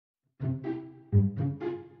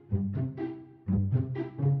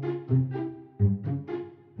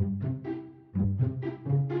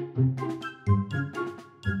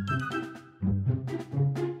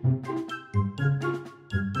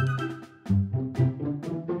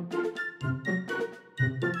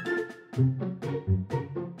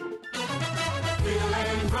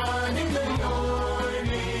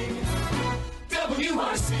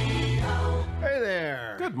WRCO. Hey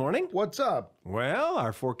there. Good morning. What's up? Well,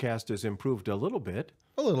 our forecast has improved a little bit.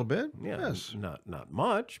 A little bit. Yeah, Yes. not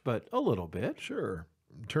much, but a little bit. Sure.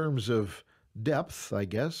 In terms of depth, I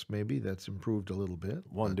guess, maybe that's improved a little bit.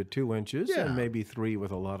 1 to 2 inches, Yeah. and maybe 3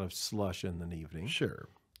 with a lot of slush in the evening. Sure.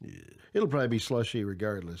 It'll probably be slushy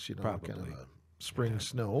regardless, you know, kind of Probably. a spring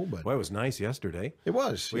snow, but Well, it was nice yesterday. it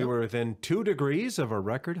was. We yep. were within 2 degrees of a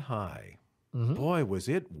record high. Boy, was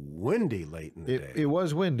it windy late in the day. It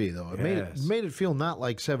was windy though. It Yes. made it feel not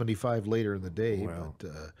like 75 later in the day, Well.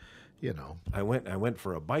 but you know. I went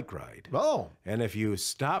for a bike ride. Oh, And if you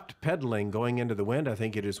stopped pedaling going into the wind, I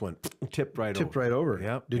think you just went tipped right over. tipped right over.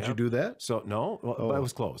 Yep. Did you do that? So no, well, I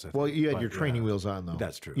was close. I Well, think. you had But, your training yeah. wheels on though.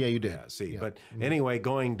 That's true. Yeah, you did. Yeah, see, Yeah. but anyway,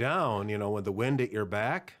 going down, you know, with the wind at your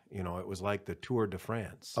back, you know, it was like the Tour de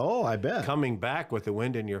France. Oh, I bet. Coming back with the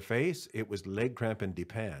wind in your face, it was leg cramp and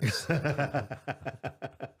depends.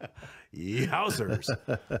 Yowzers.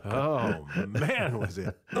 Oh, man, was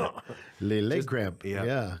it. Leg cramp. Yeah.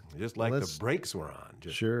 Yeah. Just like that's- the brakes were on.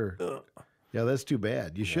 Just, Sure. Yeah, that's too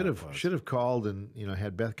bad. You should it have was. called and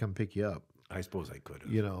had Beth come pick you up. I suppose I could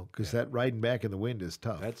have. You know, because that riding back in the wind is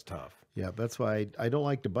tough. That's tough. Yeah, that's why I don't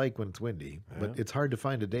like to bike when it's windy. But it's hard to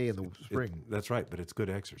find a day in the spring. That's right, but it's good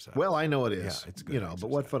exercise. Well, I know it is. Yeah, it's good But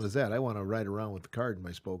what fun is that? I want to ride around with the card in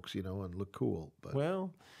my spokes, and look cool. But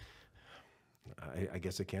Well, I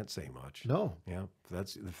guess I can't say much. no, Yeah,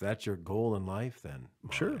 if that's your goal in life, then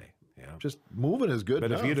Sure. my, yeah. just moving is good.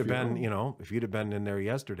 But if enough, you'd have been, know? if you'd have been in there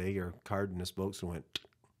yesterday, your card in the spokes went.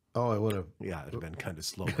 Oh, I would have. Yeah, it'd have been kind of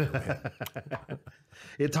slow. in the wind.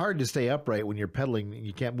 It's hard to stay upright when you're pedaling.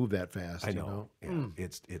 You can't move that fast. I know. Yeah,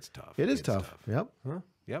 it's tough. It is It's tough. Yep. Huh?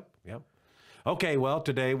 Yep. Okay, well,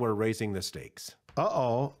 today we're raising the stakes.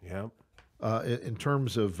 Uh-oh. Yep. In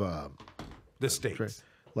terms of The stakes.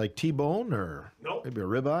 like T-bone or Nope. maybe a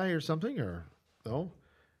ribeye or something, or no?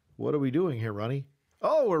 What are we doing here, Ronnie?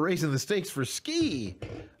 Oh, we're raising the stakes for ski.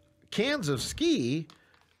 Cans of ski.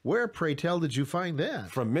 Where, pray tell, did you find that?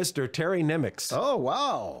 From Mr. Terry Nimitz. Oh,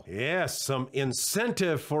 wow. Yes, some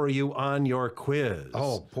incentive for you on your quiz.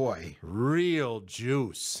 Oh, boy. Real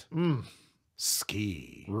juice.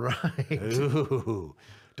 Ski. Right. Ooh.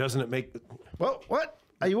 Doesn't it make... Well, what?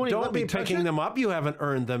 You won't even Don't let me be touch picking it? them up. You haven't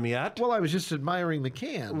earned them yet. Well, I was just admiring the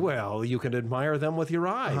can. Well, you can admire them with your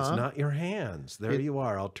eyes, not your hands. There you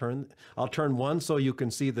are. I'll turn one so you can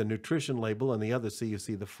see the nutrition label, and the other so you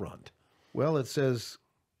see the front. Well, it says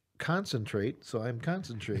concentrate, so I'm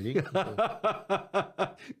concentrating.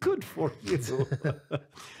 Good for you.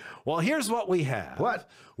 Well, here's what we have. What?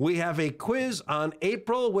 We have a quiz on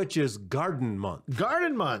April, which is Garden Month.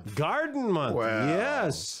 Garden month. Garden Month. Well.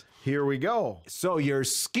 Yes. Here we go. So your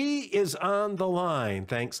ski is on the line,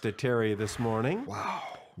 thanks to Terry this morning. Wow.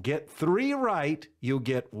 Get 3 right, you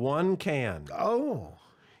get 1 can. Oh,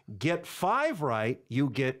 Get 5 right,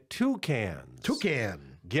 you get 2 cans.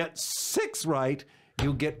 toucan. Get 6 right,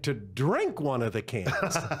 you get to drink one of the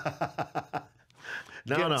cans.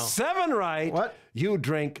 No, Get no. 7 right, What? you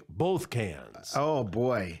drink both cans. Oh,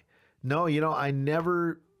 boy. No, I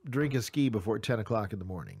never drink a ski before 10 o'clock in the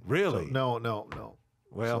morning. Really? So, no.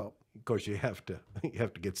 Well, of course you have to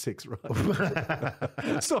get 6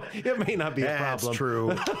 right. So it may not be a That's problem.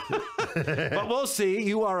 true. But we'll see.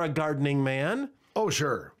 You are a gardening man. Oh,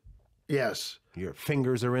 sure. Yes. Your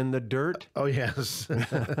fingers are in the dirt. Oh, yes.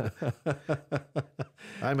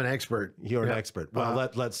 I'm an expert. You're an expert. Well,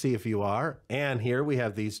 let's see if you are. And here we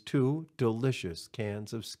have these 2 delicious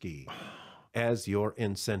cans of ski as your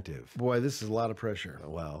incentive. Boy, this is a lot of pressure.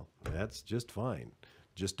 Well, that's just fine.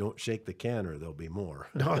 Just don't shake the can or there'll be more.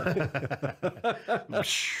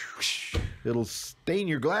 It'll stain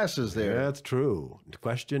your glasses there. That's true.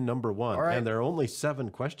 Question number 1. All right. And there are only 7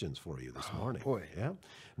 questions for you this morning. boy. Yeah.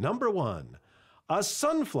 Number 1. A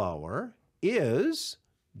sunflower is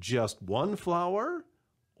just one flower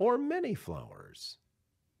or many flowers?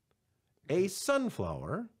 A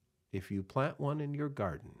sunflower, if you plant one in your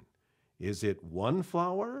garden, is it one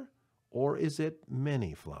flower or is it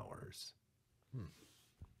many flowers?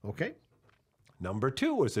 Okay. Number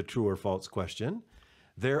 2 is a true or false question.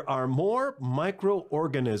 There are more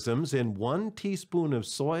microorganisms in 1 teaspoon of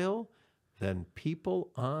soil than people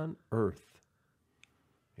on Earth.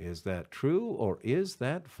 Is that true or is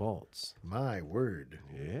that false? My word.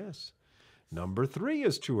 Yes. Number 3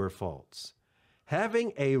 is true or false.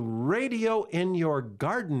 Having a radio in your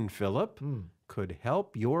garden, Philip, could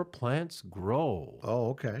help your plants grow. Oh,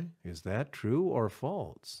 okay. Is that true or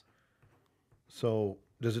false? So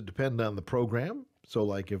does it depend on the program? So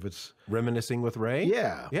like if it's Reminiscing with Ray?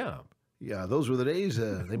 yeah, Yeah. yeah, those were the days.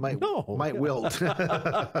 They might wilt.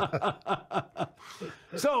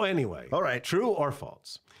 So anyway. All right. True or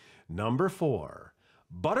false? Number 4.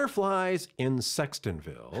 Butterflies in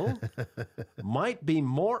Sextonville might be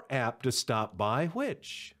more apt to stop by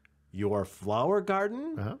which? Your flower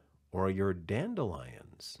garden or your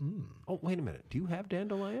dandelions? Oh, wait a minute. Do you have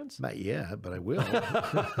dandelions? Not yet, but I will.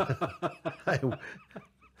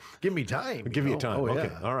 Give me time. Give you time. Oh, Okay.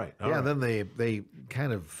 yeah. All right. All yeah. right. Then they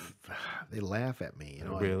kind of they laugh at me. You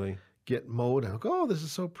know. Really? I get mowed. I go, oh, this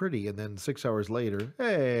is so pretty. And then 6 hours later,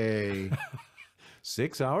 hey,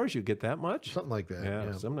 6 hours? You get that much? something like that.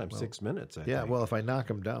 Yeah, sometimes 6 minutes, I Yeah. think. Well, if I knock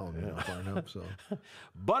them down you know, far enough, so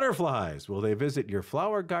Butterflies, will they visit your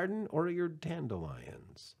flower garden or your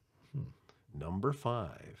dandelions? Number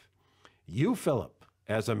 5. You, Philip,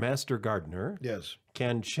 as a master gardener, yes.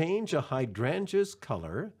 can change a hydrangea's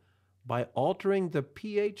color by altering the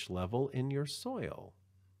pH level in your soil.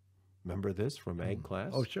 Remember this from ag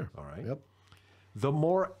class? Oh, sure. All right. Yep. The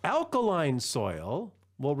more alkaline soil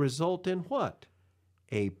will result in what?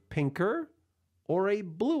 A pinker or a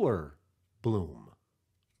bluer bloom?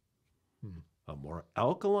 A more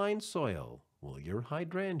alkaline soil, will your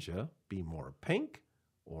hydrangea be more pink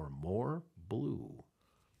or more blue?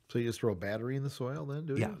 So you just throw a battery in the soil then,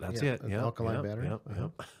 do you? Yeah, that's it. An Yeah, alkaline yeah, battery. yeah, Uh-huh.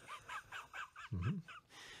 yeah.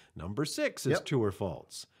 Number 6 is Yep. true or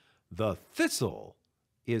false. The thistle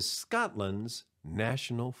is Scotland's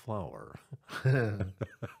national flower.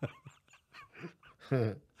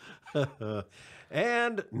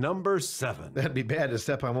 And number 7. That'd be bad to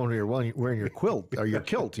step on one of your wearing your quilt or your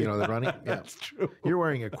kilt. You know that, Ronnie. Yeah, That's true. You're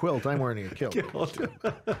wearing a quilt. I'm wearing a kilt.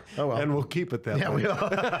 Oh well. And we'll keep it that yeah, way. we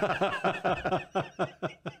are.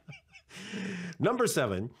 Number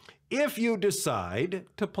 7, if you decide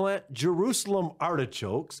to plant Jerusalem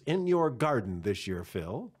artichokes in your garden this year,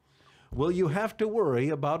 Phil, will you have to worry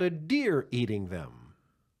about a deer eating them?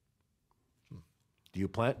 Do you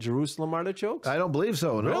plant Jerusalem artichokes? I don't believe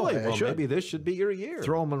so. No, Really? I Well, should maybe this should be your year.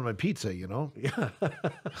 throw them on my pizza. You know.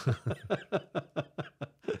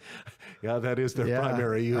 Yeah, that is their Yeah.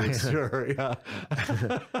 primary use. Sure, yeah.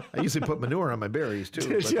 I usually put manure on my berries too.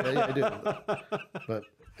 But, yeah, I do. But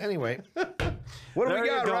anyway, what do There we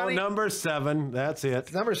got, you go, Ronnie? number 7. That's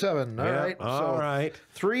it. Number 7. All Yeah, right. all right.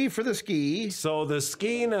 3 for the ski. So the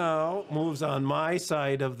ski now moves on my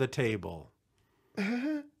side of the table.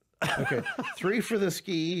 Okay. 3 for the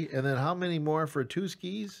ski, and then how many more for 2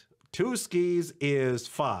 skis? 2 skis is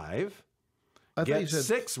 5. I thought you Get said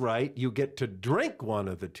 6 right, you get to drink one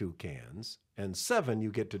of the 2 cans, and 7,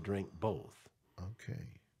 you get to drink both.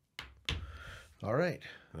 Okay. All right.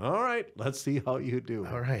 All right, let's see how you do.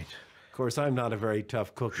 All right. Of course, I'm not a very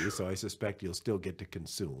tough cookie, so I suspect you'll still get to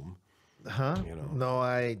consume. Huh? You know. No,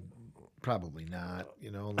 I probably not.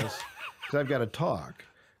 You know, unless because I've got to talk.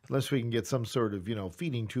 Unless we can get some sort of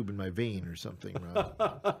feeding tube in my vein or something.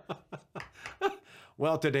 Ron.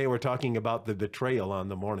 Well, today we're talking about the betrayal on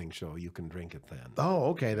the morning show. You can drink it then. Oh,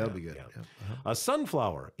 okay, that'll be good. yeah. Yeah. A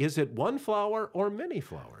sunflower, is it one flower or many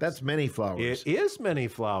flowers? That's many flowers. It is many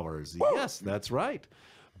flowers. Yes, that's right.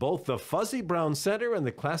 Both the fuzzy brown center and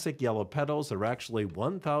the classic yellow petals are actually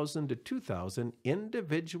 1,000 to 2,000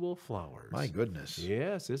 individual flowers. My goodness.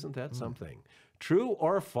 Yes, isn't that something? True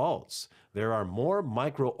or false? There are more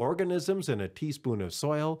microorganisms in a teaspoon of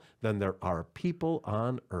soil than there are people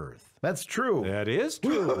on Earth. That's true. That is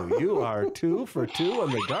true. You are 2 for 2 in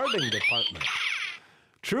the gardening department.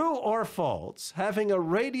 True or false? Having a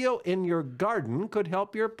radio in your garden could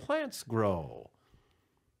help your plants grow.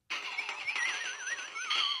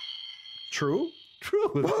 True? True.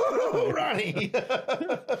 Whoa, Ronnie.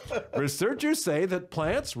 Researchers say that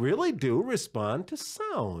plants really do respond to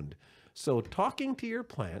sound. So talking to your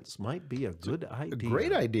plants might be a good idea.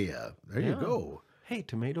 Great idea. There you Yeah. go. Hey,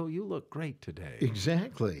 Tomato, you look great today.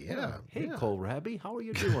 Exactly. Yeah. Hey, yeah. Kohlrabi, how are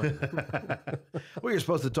you doing? Well, you're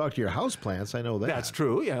supposed to talk to your house plants. I know that. That's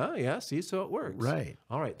true. Yeah, yeah. See, so it works. Right.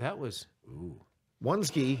 All right, that was... Ooh. One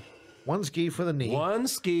ski for the knee. One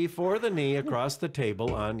ski for the knee across the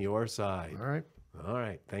table on your side. All right. All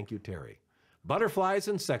right. Thank you, Terry. Butterflies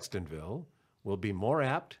in Sextonville will be more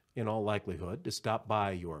apt, in all likelihood, to stop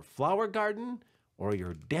by your flower garden or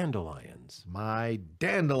your dandelions. My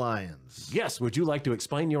dandelions. Yes. Would you like to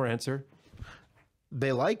explain your answer?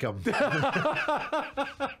 They like them.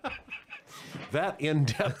 That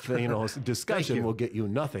in-depth, discussion will get you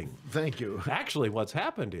nothing. Thank you. Actually, what's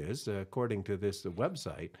happened is, according to this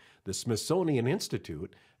website, the Smithsonian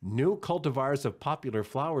Institute, new cultivars of popular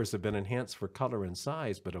flowers have been enhanced for color and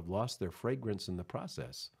size, but have lost their fragrance in the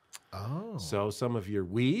process. Oh. So some of your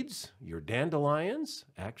weeds, your dandelions,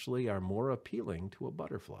 actually are more appealing to a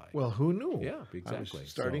butterfly. Well, who knew? Yeah, I exactly. was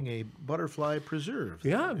starting a butterfly preserve.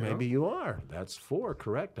 Yeah, maybe you are. That's 4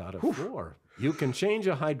 correct out of 4. You can change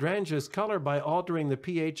a hydrangea's color by altering the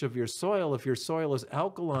pH of your soil. If your soil is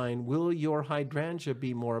alkaline, will your hydrangea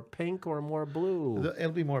be more pink or more blue?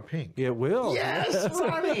 It'll be more pink. It will. Yes,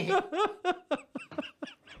 Ronnie!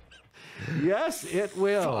 Yes, it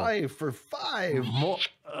will. 5 for 5. More,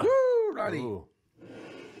 Woo, Ronnie. ooh.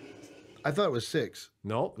 I thought it was 6.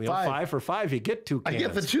 No, 5. 5 for 5, you get 2 cans. I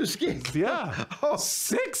get the 2 skis. Yeah. Oh.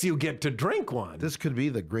 6, you get to drink one. This could be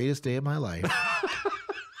the greatest day of my life.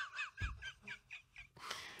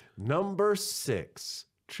 Number 6,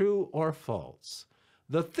 true or false?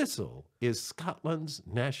 The thistle is Scotland's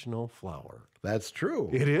national flower. That's true.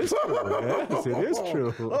 It is true. Yes, it is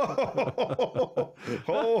true.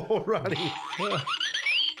 Oh, Ronnie.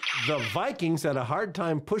 The Vikings had a hard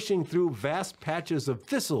time pushing through vast patches of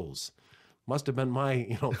thistles. Must have been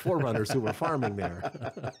my, forerunners who were farming there.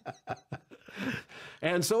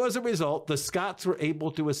 And so as a result, the Scots were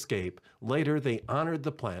able to escape. Later, they honored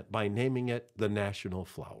the plant by naming it the national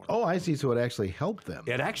flower. Oh, I see. So it actually helped them.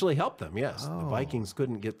 It actually helped them, yes. The Oh. Vikings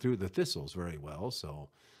couldn't get through the thistles very well, so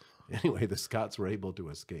anyway, the Scots were able to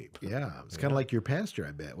escape. Yeah. It's kind of like your pasture,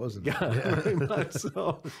 I bet, wasn't it? Yeah, very much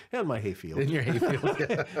so. And my hayfield. In your hayfield.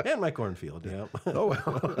 Yeah. And my cornfield, yeah. Oh,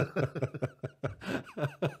 well.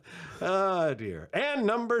 Oh, dear. And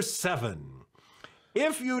number 7.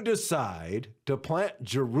 If you decide to plant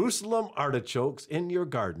Jerusalem artichokes in your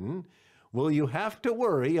garden, will you have to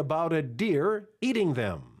worry about a deer eating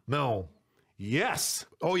them? No. Yes.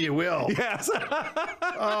 Oh, you will. Yes.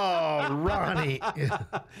 Oh, Ronnie.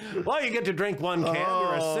 Well, you get to drink 1 can.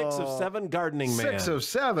 You're a 6 of 7 gardening man. 6 of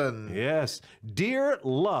 7. Yes. Deer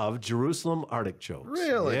love Jerusalem artichokes.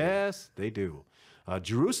 Really? Yes, they do.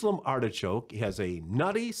 Jerusalem artichoke has a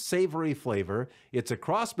nutty, savory flavor. It's a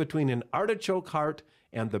cross between an artichoke heart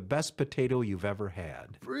and the best potato you've ever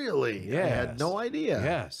had. Really? Yes. I had no idea.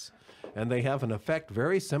 Yes. And they have an effect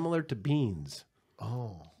very similar to beans.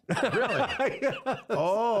 Oh. Really?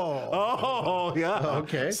 Oh. Yeah.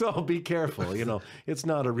 Okay. So be careful. It's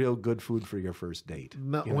not a real good food for your first date.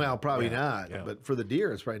 No, well, probably not. yeah. But for the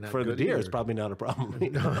deer, it's probably not For the good deer, either. it's probably not a problem.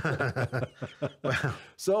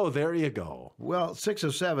 So there you go. Well, 6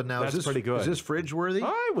 of 7 now. That's is this pretty good. Is this fridge worthy?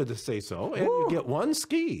 I would say so. And you get 1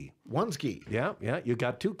 ski. 1 ski. Yeah. You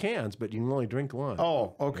got 2 cans, but you can only drink 1.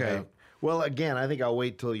 Oh, okay. Yeah. Well, again, I think I'll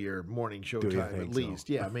wait till your morning show you time think at so? least.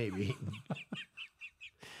 Yeah, maybe.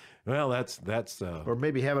 Well, that's Or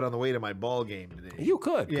maybe have it on the way to my ball game today. you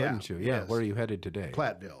could, Yeah, couldn't you? Yeah. yes. Where are you headed today?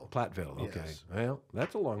 Platteville. Platteville. Okay. Yes. Well,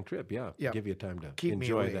 that's a long trip. Yeah. Yeah. Give you time to Keep me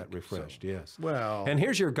enjoy awake, that refreshed. so. Yes. Well. And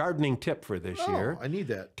here's your gardening tip for this year. Oh, I need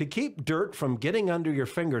that. To keep dirt from getting under your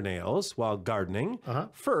fingernails while gardening,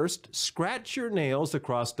 first scratch your nails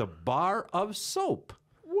across a bar of soap.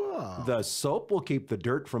 Wow. The soap will keep the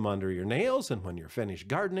dirt from under your nails, and when you're finished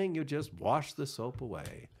gardening, you just wash the soap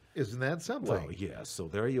away. Isn't that something? Well, yes. So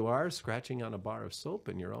there you are, scratching on a bar of soap,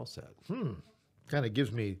 and you're all set. Kind of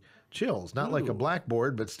gives me chills. Not like a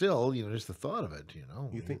blackboard, but still, just the thought of it,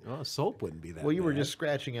 You think, soap wouldn't be that Well, you were bad. just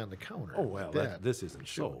scratching on the counter. Oh, well, like this isn't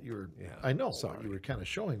soap. You were, Yeah, I know. sorry. You were kind of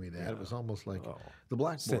showing me that. It was almost like the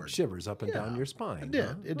blackboard. Sent shivers up and down your spine. It did.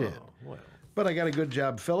 Huh? It did. Oh, well. But I got a good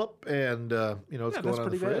job, Philip, and it's Yeah, going that's on the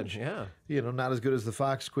pretty good. fridge. Yeah. Not as good as the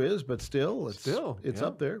Fox quiz, but still, it's yeah.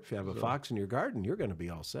 up there. If you have a fox in your garden, you're going to be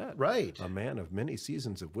all set. Right. A man of many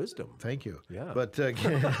seasons of wisdom. Thank you. Yeah. But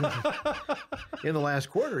in the last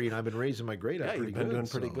quarter, I've been raising my grade up Yeah, pretty you've been good. doing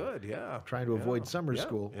pretty so good. Yeah. Trying to avoid summer Yeah.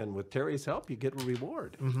 school. And with Terry's help, you get a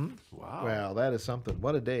reward. Wow. Well, that is something.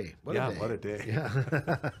 What a day. What a day. What a day.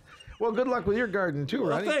 Yeah. Well, good luck with your garden too, Well,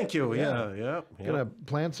 right? thank you. Yeah. Gonna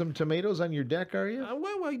plant some tomatoes on your deck, are you?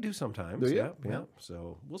 Well, I do sometimes. Do you? Yeah. Yeah.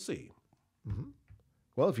 So we'll see.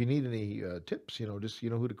 Well, if you need any tips, just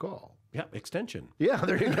who to call. Yeah. Extension. Yeah,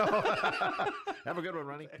 there you go. Have a good one,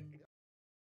 Ronnie.